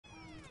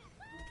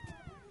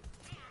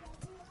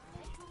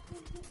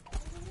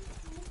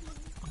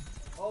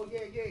Oh,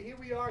 yeah, here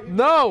we are.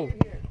 No!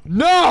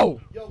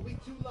 No! Yo, we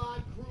 2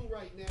 live crew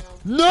right now.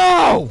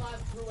 No! 2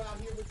 live crew out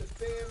here with the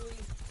family.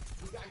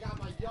 I got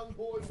my young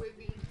boy with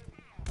me.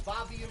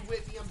 Bobby and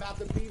Whitney, I'm about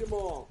to beat them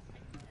all.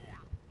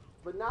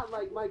 But not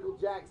like Michael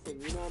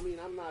Jackson, you know what I mean?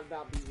 I'm not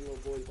about beating little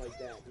boys like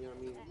that, you know what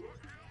I mean?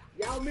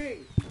 Yao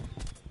Ming!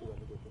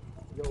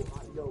 Yo,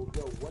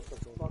 what the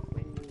fuck do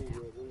you mean?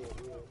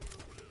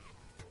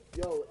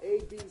 Yo, A,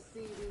 B, C,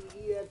 D,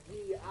 E, F,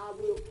 G, I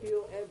will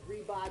kill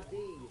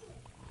everybody.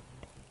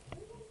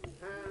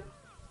 Huh?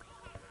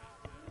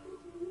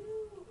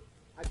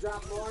 I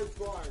dropped Mars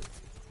bars.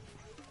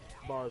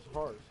 Bars,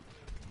 cars.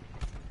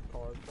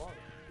 Cars, bars.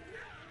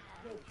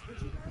 Yo,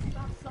 would you guys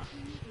stop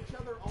sucking each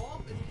other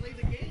off and play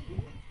the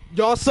game?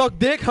 Y'all suck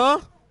dick, huh?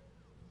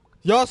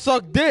 Y'all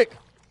suck dick.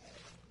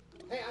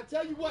 Hey, I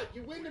tell you what,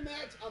 you win the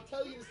match, I'll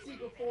tell you the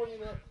secret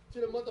formula to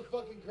the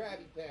motherfucking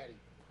Krabby Patty.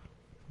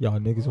 Y'all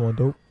niggas want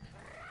dope?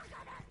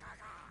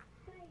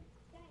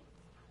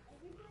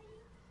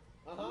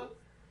 Uh-huh.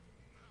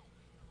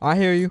 I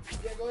hear you.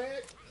 Yeah, go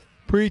ahead.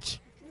 Preach.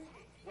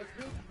 What's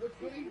good? What's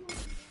goody?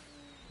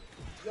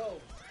 Yo,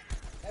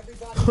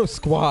 everybody.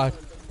 Squad.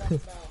 Talking about it,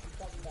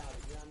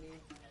 you know what I mean?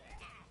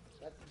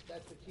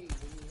 That's the key.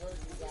 When you hurt,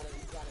 you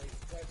gotta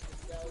express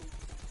yourself.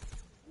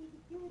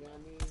 You know what I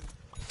mean?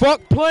 Fuck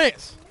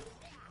plants.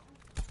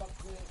 Fuck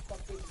plants,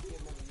 fuck bitches, get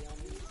money, you know what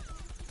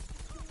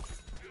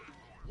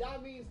I mean?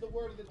 Y'all means the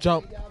word of the day.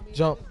 Jump, Y'all mean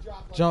jump, just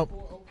drop like jump, 4,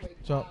 okay,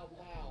 jump. Pow,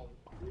 pow.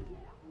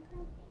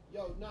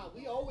 Yo, nah,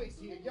 we always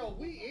here. Yo,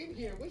 we in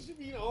here. What should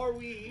mean are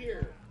we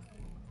here?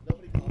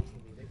 Nobody calls for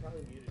me. They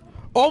probably muted me.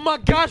 Oh my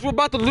gosh, we're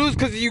about to lose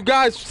because you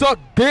guys suck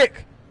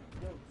dick.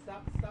 Yo,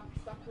 stop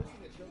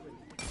pushing the children.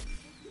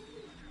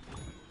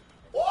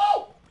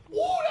 Whoa!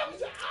 Whoa, that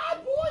was an eye,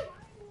 boy!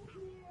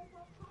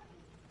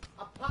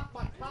 I popped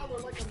my collar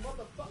like a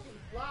motherfucking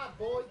fly,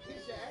 boy.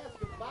 Kiss your ass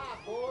goodbye,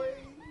 boy.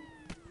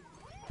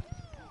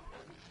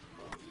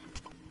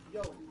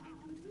 Yo,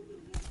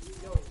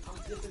 I'm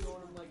dipping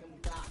on him like I'm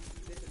Doc.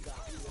 Dipping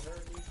Doc. You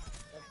heard me?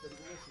 That's the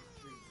delicious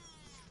treat.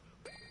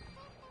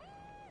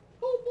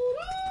 Boop, boop,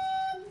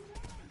 boop!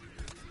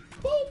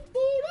 Boop,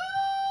 boop,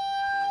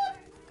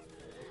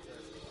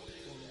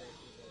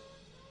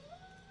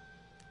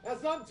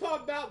 that's what I'm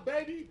talking about,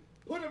 baby.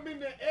 Put them in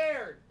the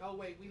air. Oh,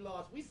 wait, we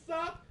lost. We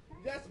suck.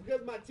 That's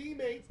because my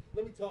teammates.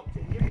 Let me talk to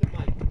him. Give me the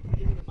mic.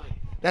 Give me the mic.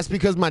 That's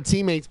because my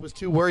teammates was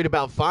too worried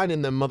about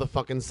finding them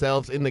motherfucking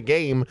selves in the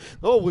game.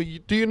 Oh, well,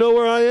 do you know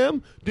where I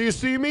am? Do you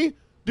see me?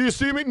 Do you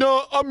see me?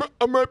 No, I'm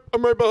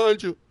right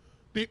behind you.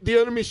 The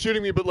enemy's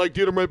shooting me, but like,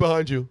 dude, I'm right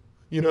behind you.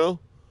 You know?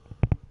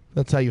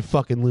 That's how you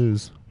fucking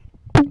lose.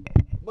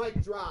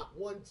 Mic drop.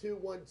 1, 2,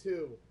 1,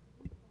 2.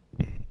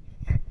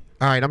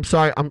 All right, I'm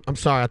sorry. I'm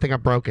sorry. I think I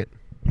broke it.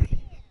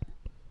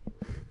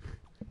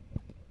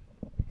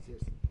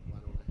 Seriously, why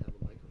don't I have a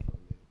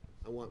microphone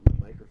now? I want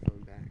my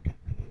microphone back.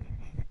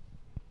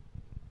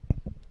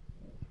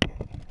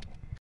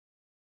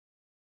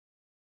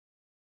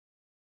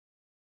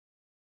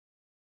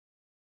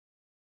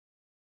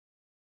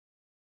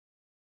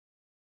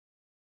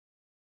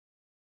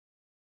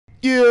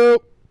 You.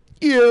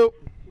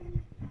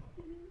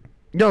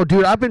 No,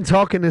 dude, I've been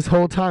talking this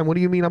whole time. What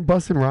do you mean I'm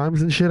busting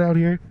rhymes and shit out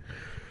here?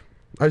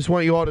 I just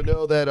want you all to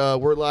know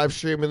that we're live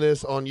streaming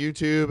this on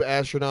YouTube,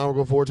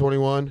 Astronomical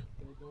 421.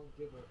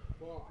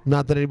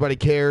 Not that anybody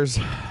cares.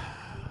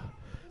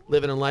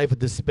 Living a life of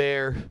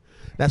despair.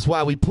 That's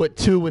why we put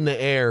 2 in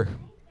the air.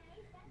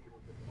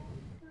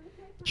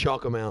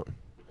 Chalk them out.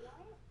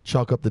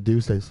 Chalk up the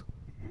deuces.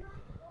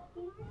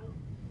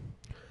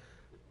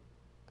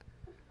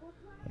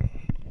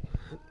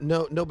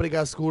 No, nobody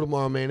got school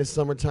tomorrow, man. It's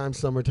summertime,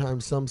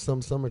 summertime.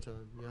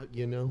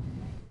 You know?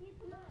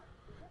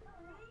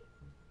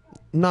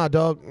 Nah,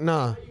 dog.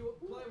 Nah.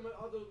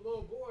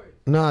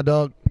 Nah,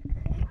 dog.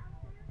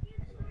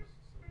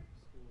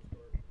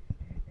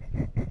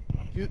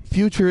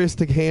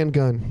 Futuristic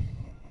handgun.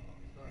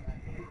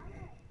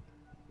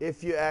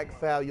 If you act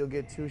foul, you'll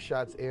get 2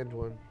 shots and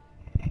 1.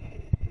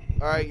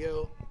 All right,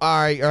 yo.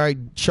 All right.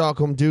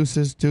 Chalk 'em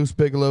deuces. Deuce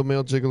Bigelow,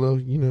 male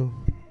gigolo. You know.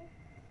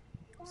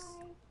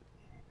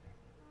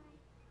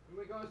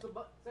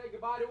 Say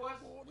goodbye to us?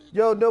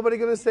 Yo, nobody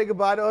gonna say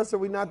goodbye to us? Are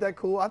we not that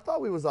cool? I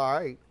thought we was all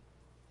right.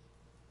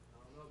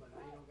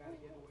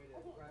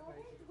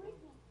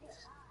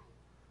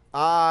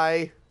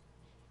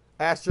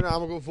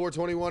 Astronomical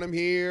 421, I'm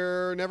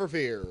here, never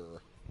fear.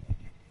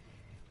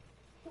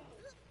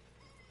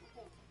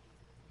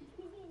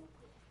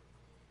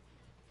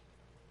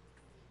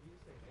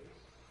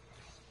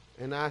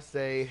 And I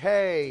say,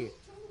 hey,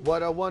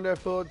 what a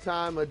wonderful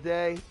time of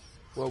day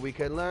where we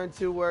can learn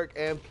to work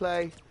and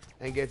play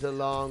and get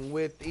along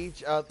with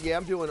each other. Yeah,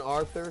 I'm doing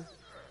Arthur.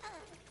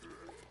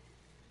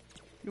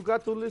 You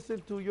got to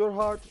listen to your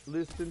heart,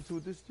 listen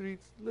to the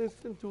streets,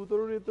 listen to the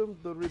rhythm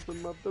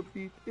of the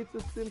beat. It's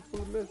a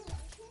simple message.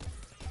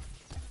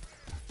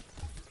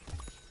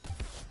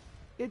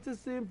 It's a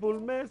simple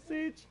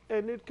message,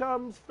 and it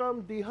comes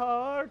from the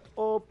heart.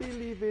 Oh,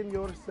 believe in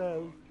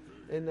yourself,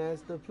 and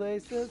that's the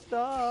place to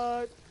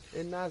start.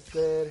 And I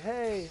said,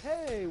 hey,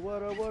 hey,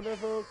 what a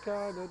wonderful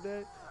kind of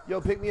day. Yo,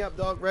 pick me up,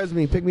 dog. Res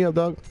me. Pick me up,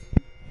 dog.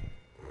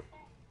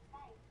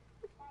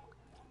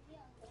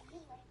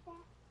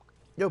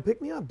 Yo,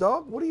 pick me up,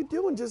 dog. What are you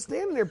doing? Just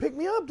standing there. Pick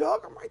me up,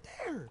 dog. I'm right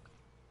there.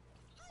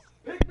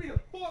 Pick me the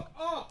fuck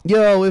up.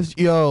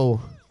 Yo,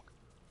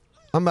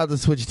 I'm about to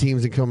switch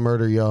teams and come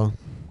murder y'all.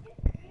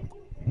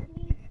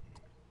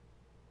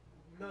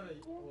 None of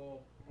you.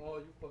 Oh,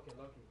 you fucking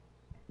lucky.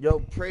 Yo,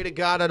 pray to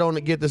God I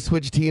don't get to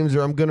switch teams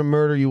or I'm gonna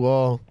murder you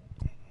all.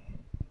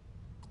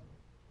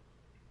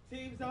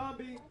 Team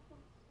Zombie.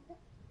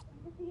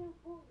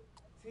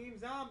 Team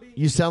Zombie.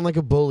 You sound like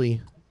a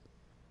bully.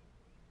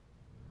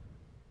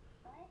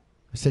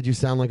 I said you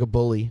sound like a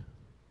bully.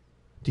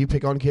 Do you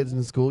pick on kids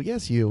in school?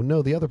 Yes, you.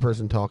 No, the other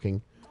person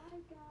talking.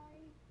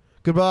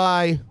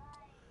 Goodbye.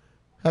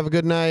 Have a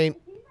good night.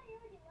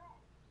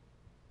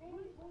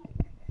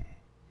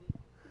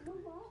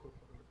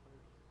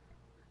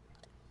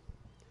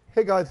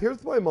 Hey guys,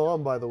 here's my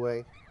mom, by the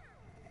way.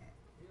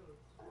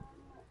 I'm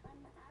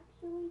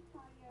actually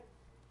tired.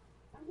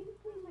 I'm gonna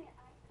play my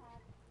iPad.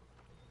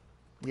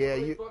 Yeah,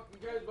 You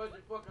guys about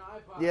your fucking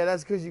iPod. Yeah,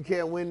 that's because you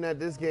can't win at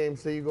this game,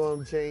 so you go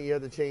and change. You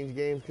have to change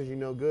games because you're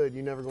no good.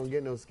 You never gonna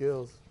get no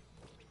skills.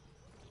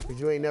 Cause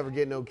you ain't never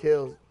get no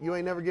kills. You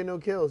ain't never get no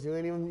kills. You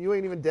ain't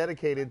even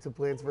dedicated to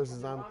Plants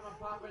vs Zombies. I'm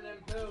popping them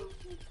pills.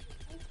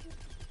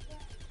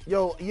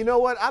 Yo, you know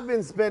what? I've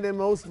been spending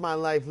most of my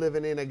life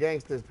living in a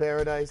gangster's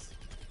paradise,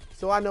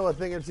 so I know a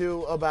thing or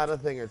two about a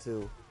thing or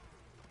two.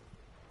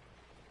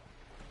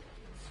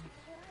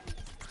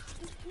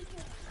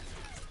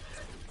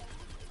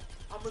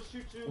 I'm gonna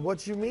shoot you.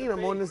 What you mean?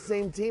 I'm on the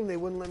same team. They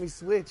wouldn't let me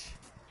switch.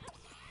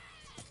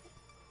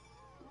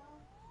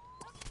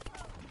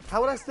 How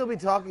would I still be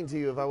talking to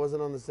you if I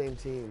wasn't on the same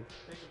team?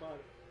 Think about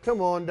it.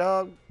 Come on,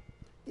 dog.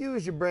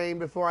 Use your brain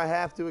before I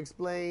have to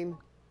explain.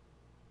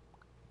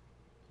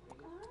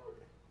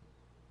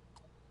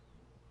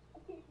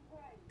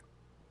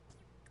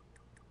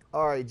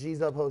 All right,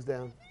 G's up, host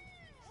down.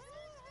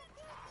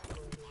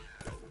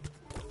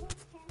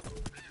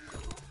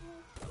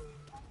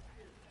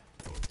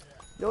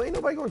 Yo, ain't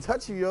nobody gonna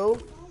touch you, yo.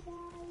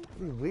 That'd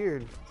be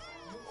weird. You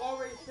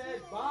already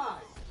said bye.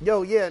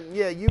 Yo, yeah,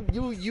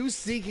 you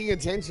seeking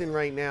attention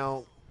right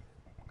now.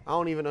 I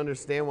don't even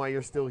understand why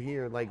you're still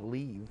here. Like,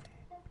 leave.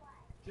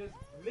 Just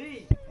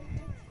leave.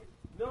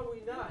 No,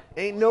 we not.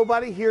 Ain't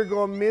nobody here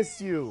gonna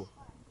miss you.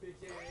 Bitch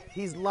ass.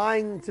 He's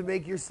lying to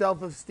make your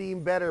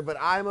self-esteem better, but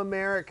I'm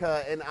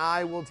America, and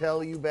I will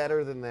tell you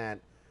better than that.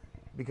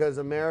 Because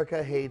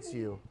America hates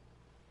you.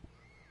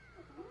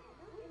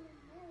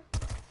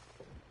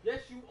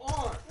 Yes, you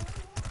are.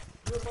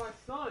 You're my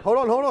son.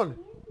 Hold on.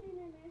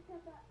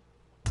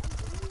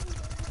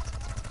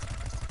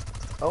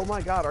 Oh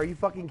my God, are you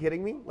fucking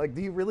kidding me? Like,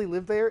 do you really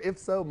live there? If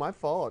so, my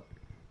fault.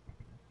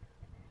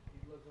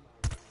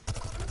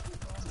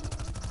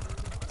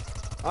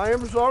 I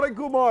am sorry,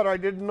 Kumar. I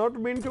did not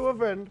mean to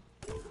offend.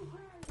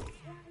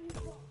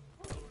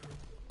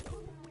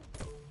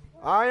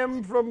 I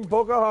am from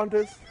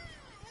Pocahontas.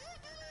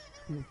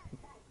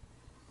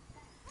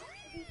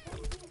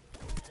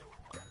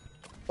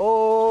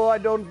 Oh, I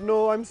don't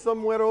know. I'm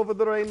somewhere over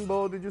the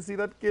rainbow. Did you see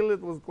that kill?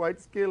 It was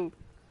quite skilled.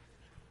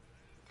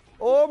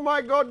 Oh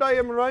my God, I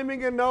am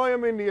rhyming and now I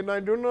am Indian. I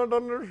do not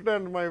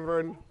understand, my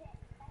friend.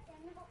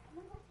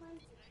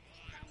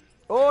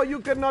 Oh, you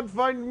cannot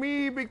find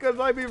me because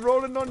I be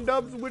rolling on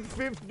dubs with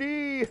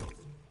 50.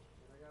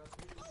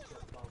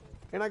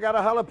 And I got a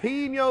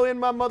jalapeno in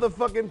my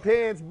motherfucking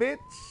pants, bitch.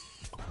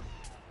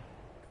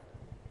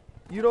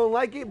 You don't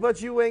like it,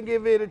 but you ain't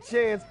give it a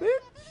chance, bitch.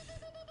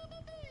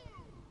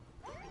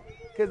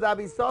 Because I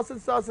be saucing,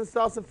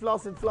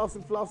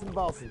 flossing,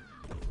 bossing.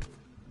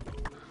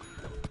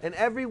 And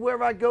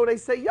everywhere I go, they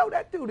say, yo,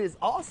 that dude is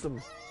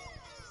awesome.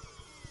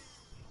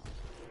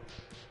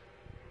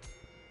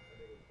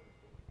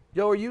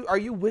 Yo, are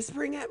you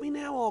whispering at me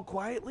now all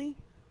quietly?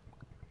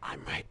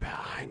 I'm right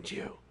behind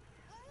you.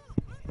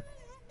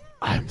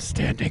 I'm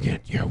standing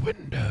at your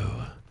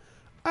window.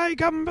 I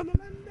come from the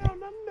land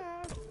down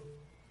under.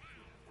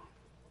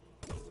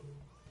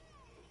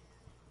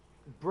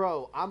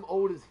 Bro, I'm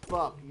old as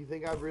fuck. You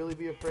think I'd really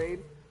be afraid?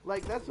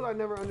 Like, that's what I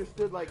never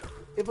understood. Like,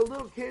 if a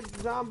little kid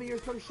zombie or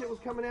some shit was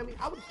coming at me,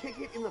 I would kick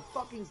it in the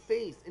fucking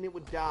face and it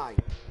would die.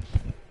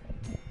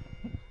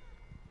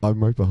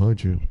 I'm right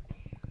behind you.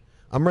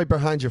 I'm right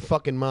behind your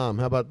fucking mom.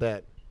 How about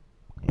that?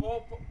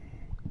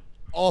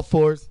 All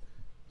fours.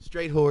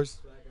 Straight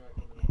horse.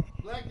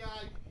 Black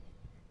guy.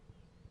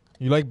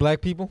 You like black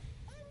people?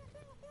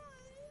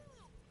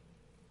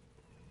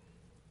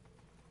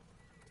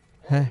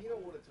 Huh? You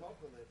don't want to talk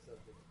on that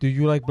subject. Do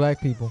you like black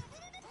people?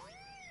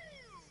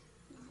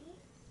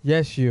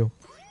 Yes, you.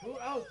 Who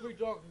else we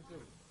talking to?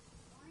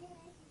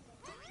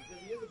 Because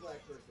he is a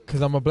black person.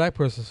 Because I'm a black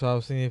person, so I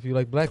was seeing if you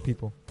like black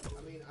people.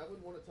 I mean, I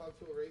wouldn't want to talk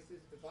to a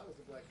racist if I was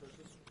a black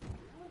person.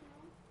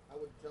 I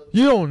would tell them.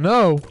 You don't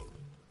know.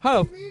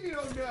 How What the, do you mean you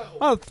don't know?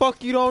 how the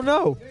fuck you don't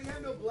know? You ain't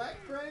have no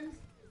black friends?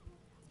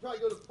 You probably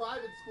go to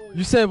private school.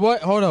 You said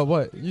what? Hold up,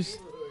 what?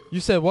 You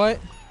said what?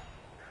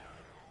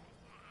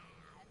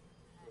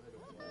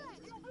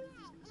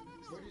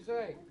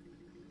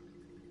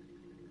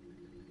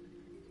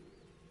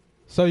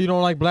 So you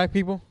don't like black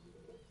people?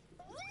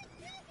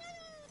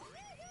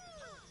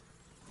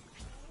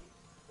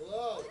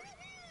 Hello.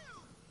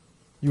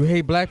 You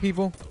hate black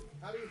people?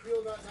 How do you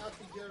feel about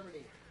Nazi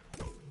Germany?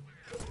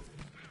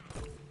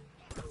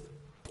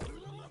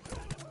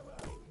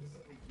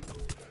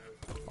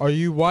 Are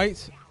you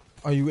white?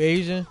 Are you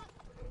Asian?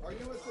 Are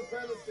you a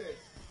supremacist?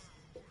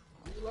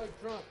 Do you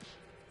like Trump?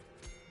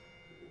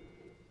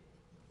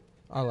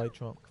 I like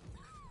Trump.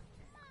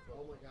 Oh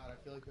my God, I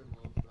feel like their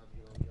mom's about to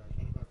get on you guys.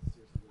 We're about to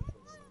seriously get on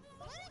them.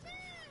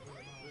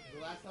 The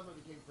last time I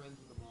became friends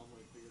with the mom,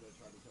 I figured I'd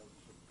try to tell her to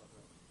shut the fuck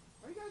up.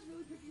 Are you guys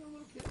really picking on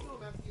little kids? No,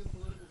 I'm asking his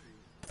political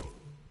views.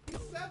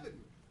 He's 7.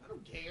 I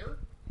don't care.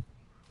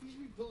 He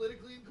should be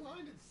politically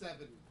inclined at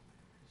 7.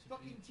 Just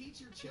fucking teach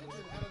your children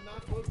how to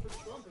not vote for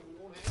Trump and we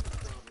won't have this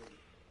problem.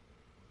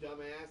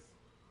 Dumbass.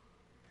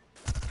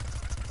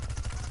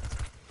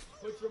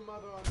 Put your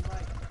mother on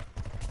mic.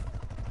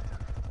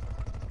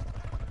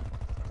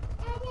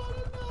 I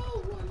wanna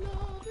know what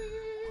love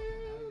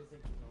is.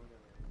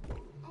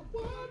 I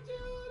want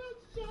you to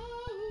show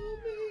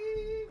me.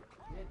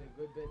 Yeah, the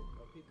good bit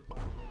of people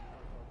talking.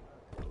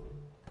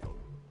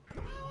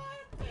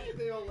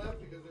 They all left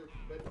because they're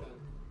bedtime.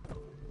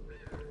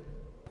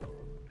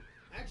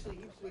 Actually,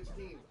 you switched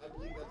teams. I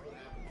believe that's what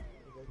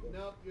happened.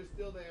 Nope, you're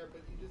still there,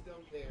 but you just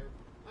don't care.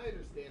 I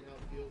understand how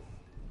it feels.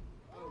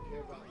 I don't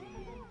care about you.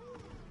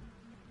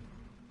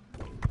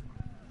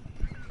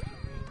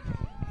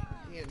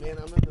 Yeah, man,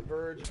 I'm at the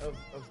verge of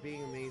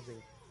being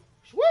amazing.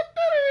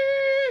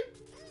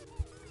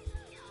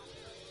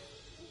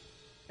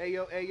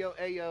 Ayo, ayo,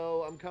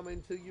 ayo. I'm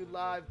coming to you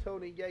live,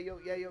 Tony. Yayo,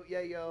 yayo,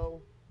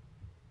 yayo.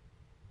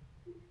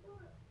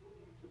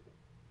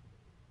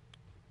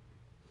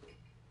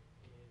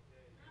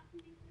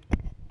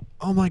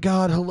 Oh my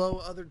God!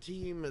 Hello, other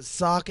team.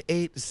 Sack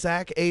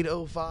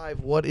 805.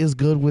 What is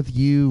good with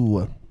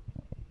you?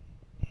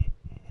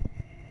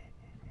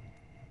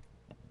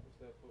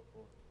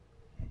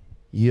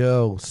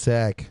 Yo,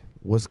 Sack.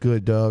 What's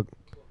good, dog?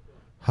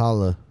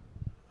 Holla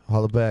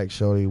back,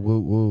 shorty.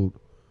 Woot woot.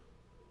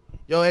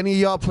 Yo, any of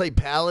y'all play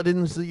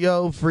Paladins?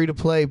 Yo, free to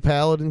play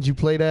Paladins. You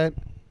play that?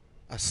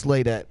 I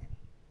slay that.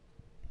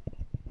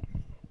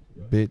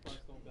 Bitch.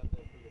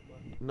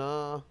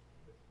 Nah.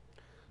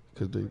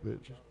 Cause they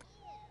bitch.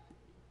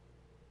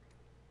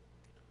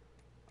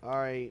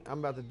 Alright, I'm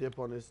about to dip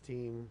on this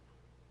team.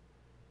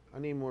 I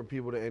need more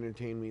people to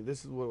entertain me.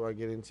 This is what I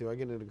get into. I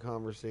get into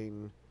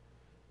conversating.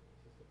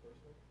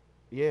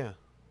 Yeah.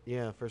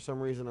 Yeah, for some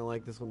reason I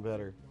like this one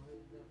better.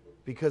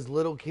 Because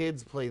little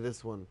kids play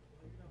this one.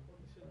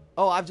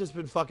 Oh, I've just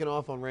been fucking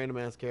off on random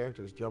ass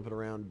characters, jumping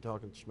around and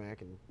talking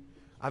smack, and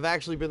I've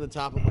actually been the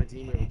top of my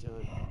team every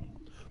time.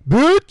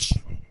 Bitch!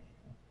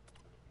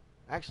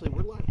 Actually,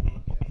 we're live.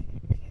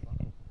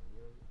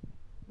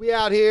 We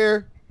out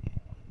here.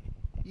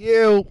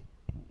 Yo,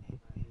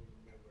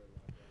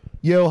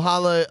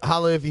 holla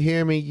if you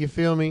hear me. You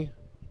feel me?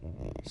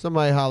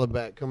 Somebody holla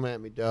back. Come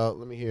at me, dog.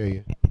 Let me hear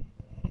you.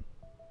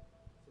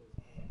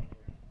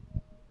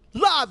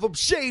 Live from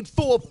Shade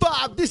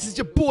 4-5. This is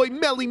your boy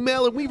Melly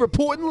Mel, and we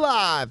reporting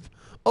live.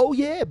 Oh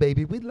yeah,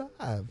 baby, we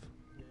live.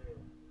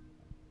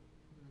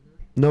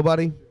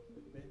 Nobody?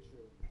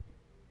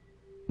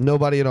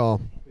 Nobody at all.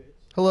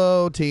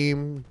 Hello,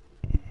 team.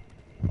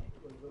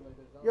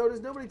 Yo, does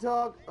nobody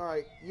talk? All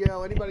right.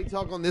 Yo, anybody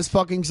talk on this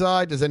fucking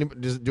side?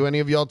 Do any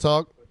of y'all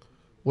talk?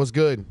 What's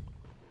good?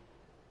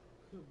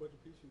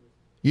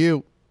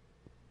 You.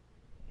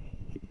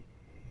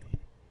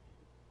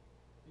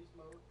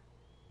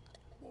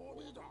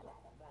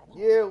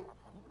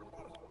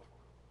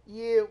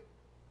 You.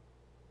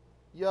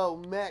 Yo,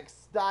 Max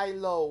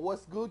Stylo.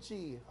 What's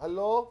Gucci?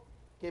 Hello?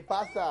 ¿Qué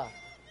pasa?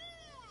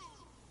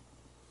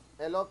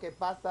 Hello, ¿qué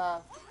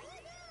pasa?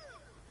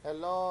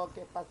 Hello,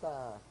 ¿qué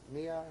pasa?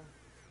 Mia.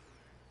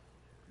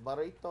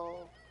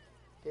 Barrito,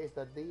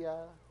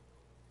 quesadilla,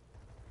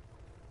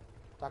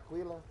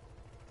 taquila.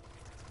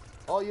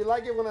 Oh, you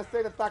like it when I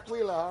say the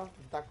taquila,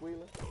 huh?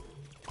 Taquila.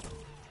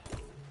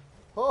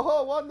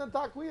 Ho, one a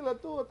taquila,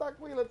 2 a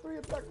taquila, 3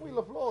 a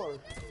taquila floor.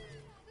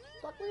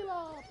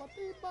 Taquila,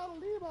 patipa,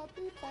 liba,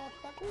 tipa,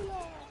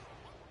 taquila.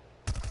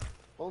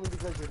 Only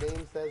because your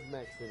name says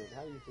Mex in it.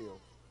 How do you feel?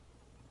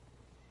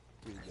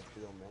 Do you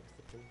feel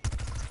Mexican?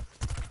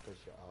 Because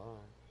you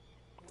are.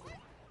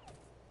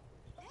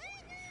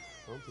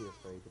 Don't be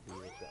afraid to be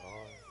what you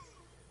are.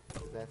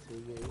 Because that's who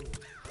you is.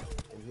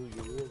 And who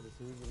you is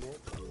who you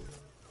meant to be.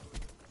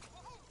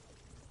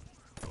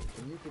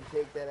 And you can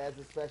take that as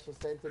a special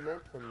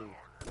sentiment from me.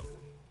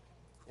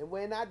 And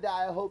when I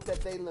die, I hope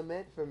that they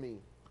lament for me.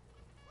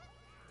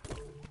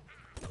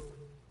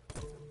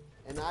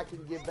 And I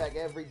can give back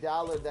every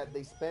dollar that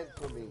they spent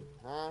for me.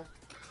 Huh?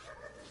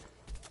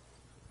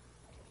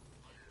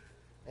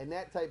 And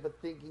that type of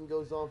thinking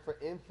goes on for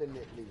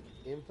infinitely.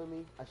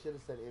 Infamy? I should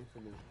have said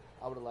infamy.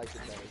 I would have liked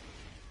it better.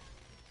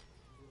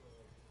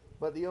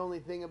 But the only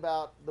thing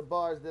about the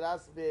bars that I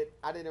spit,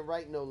 I didn't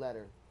write no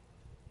letter.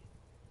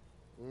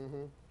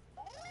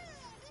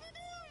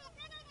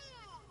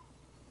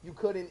 You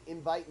couldn't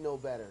invite no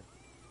better.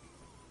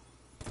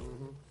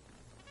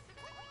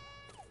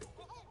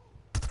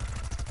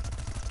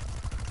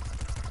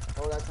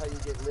 Oh, that's how you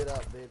get lit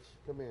up, bitch.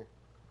 Come here.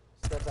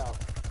 Step out.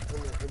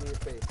 Come here. Give me your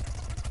face.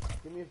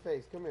 Give me your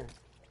face. Come here.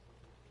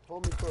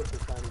 Hold me closer,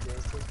 Tiny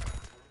Dancer.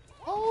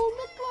 Hold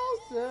me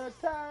closer,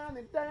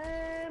 Tiny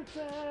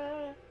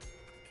Dancer.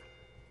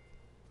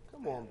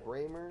 Come on,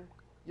 Bramer.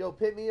 Yo,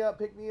 pick me up.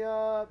 Pick me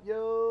up.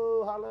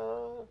 Yo,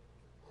 holla.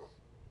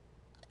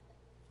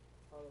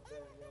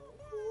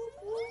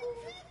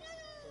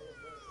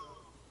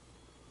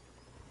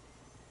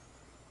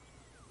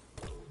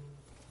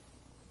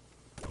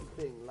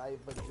 Thing, life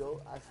a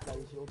joke, I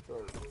slice your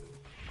throat.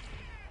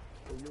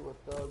 So you a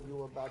thug,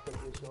 you about to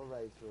get your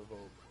rights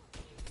revoked.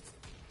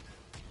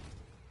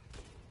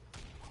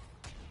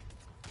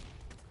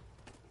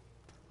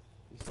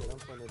 He said, I'm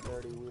from the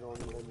dirty, we don't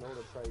even know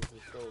the price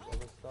of soap.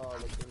 Of a star,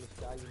 look in the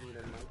sky, you need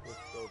a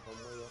microscope. I'm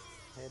way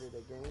ahead of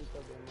the game,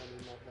 thugging money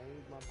in my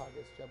veins. My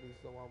pocket's chubby,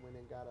 so I went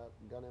and got a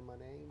gun in my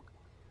name.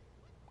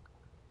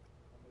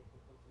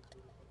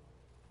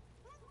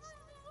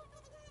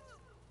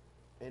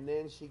 And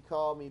then she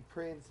called me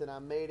Prince, and I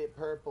made it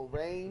Purple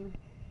Rain.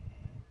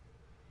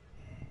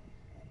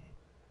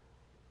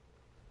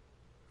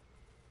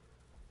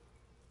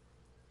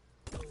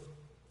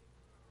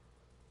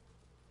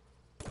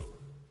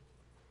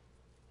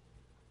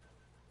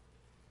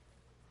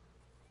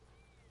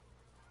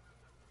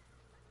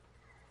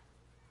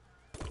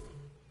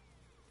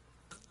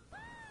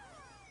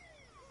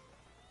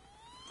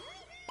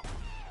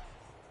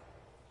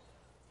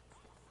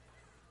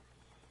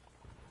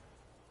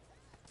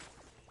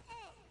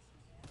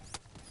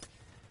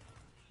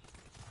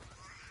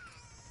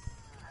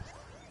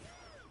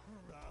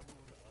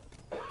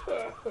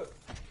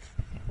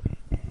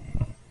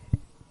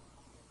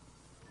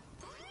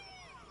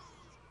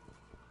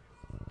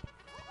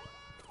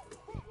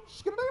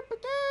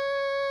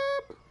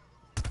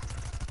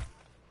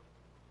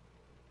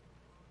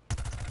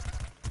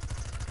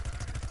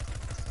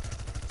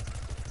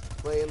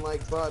 Playing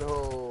like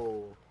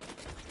butthole.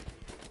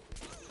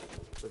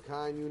 The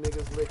kind you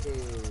niggas licking.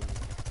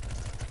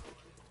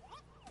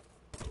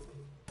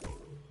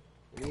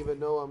 And even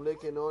though I'm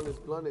licking on this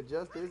blunt, it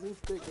just isn't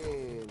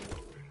sticking.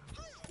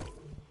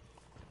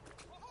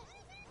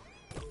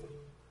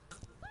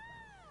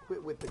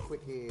 Quit with the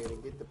quickin'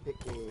 and get the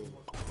pickin'.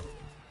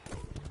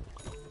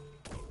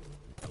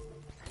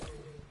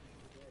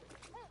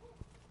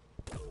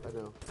 I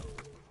know.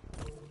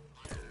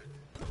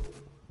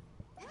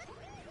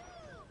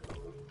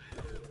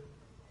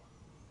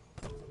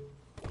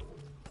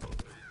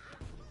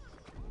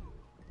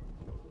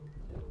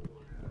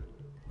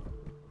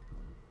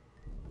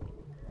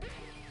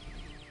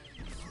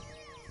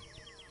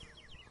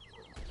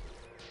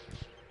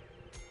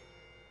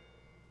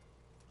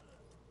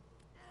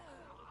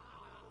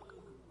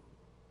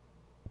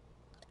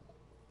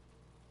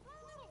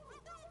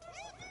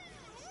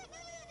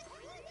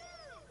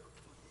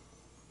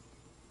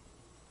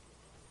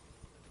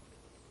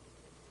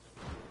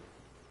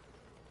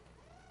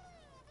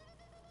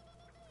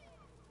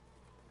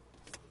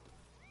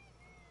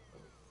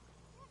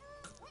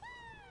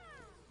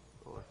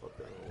 Oh, I fucked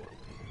that all up.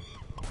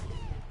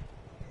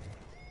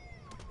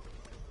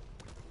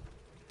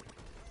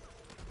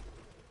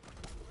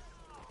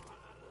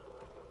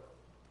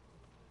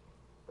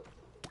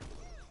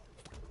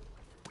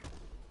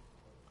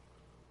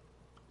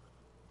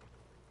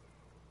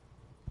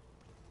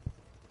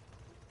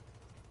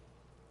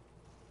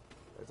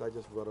 As I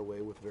just run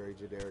away with very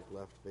generic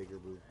left finger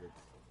movements.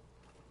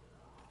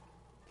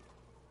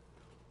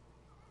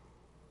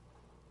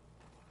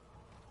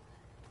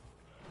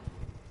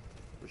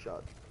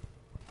 Rashad.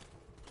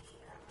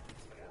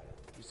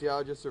 You see how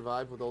I just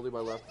survived with only my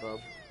left thumb?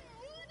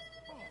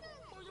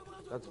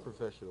 That's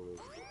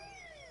professionalism.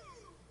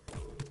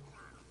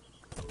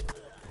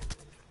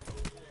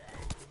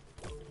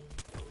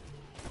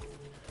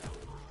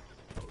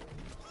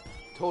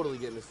 Totally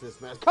getting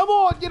assist match. Come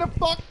on, get a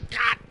fuck!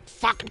 God,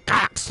 fucking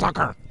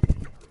cocksucker!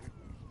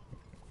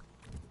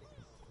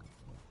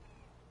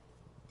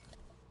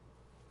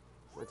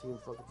 My team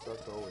fucking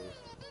sucks always.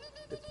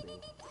 It's me.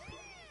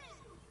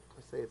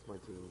 I say it's my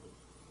team,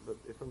 but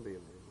if I'm being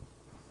real,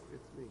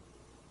 it's me.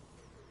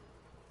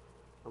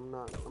 I'm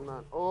not.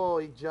 Oh,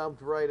 he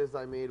jumped right as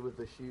I made with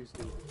the shoe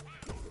stick.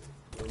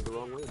 Went the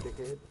wrong way,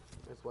 dickhead.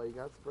 That's why you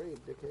got sprayed,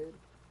 dickhead.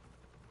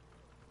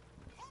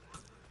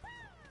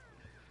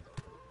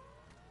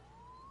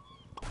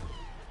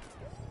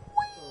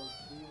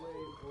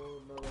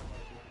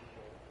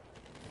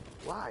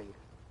 Why?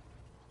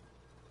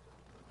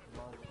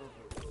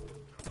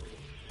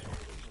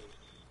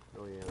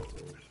 Oh yeah, that's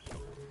right.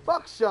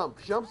 Fuck Shump.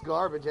 Shump's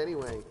garbage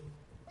anyway.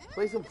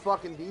 Play some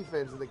fucking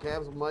defense and the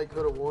Cavs might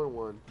could have won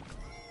one.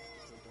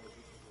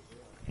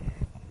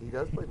 He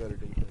does play better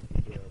defense,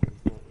 yeah,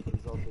 but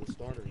he's also a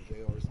starter and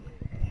JR's not.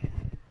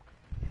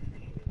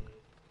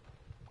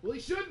 Well,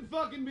 he shouldn't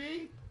fucking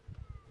be!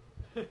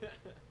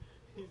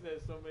 He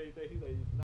said so many things. He's like,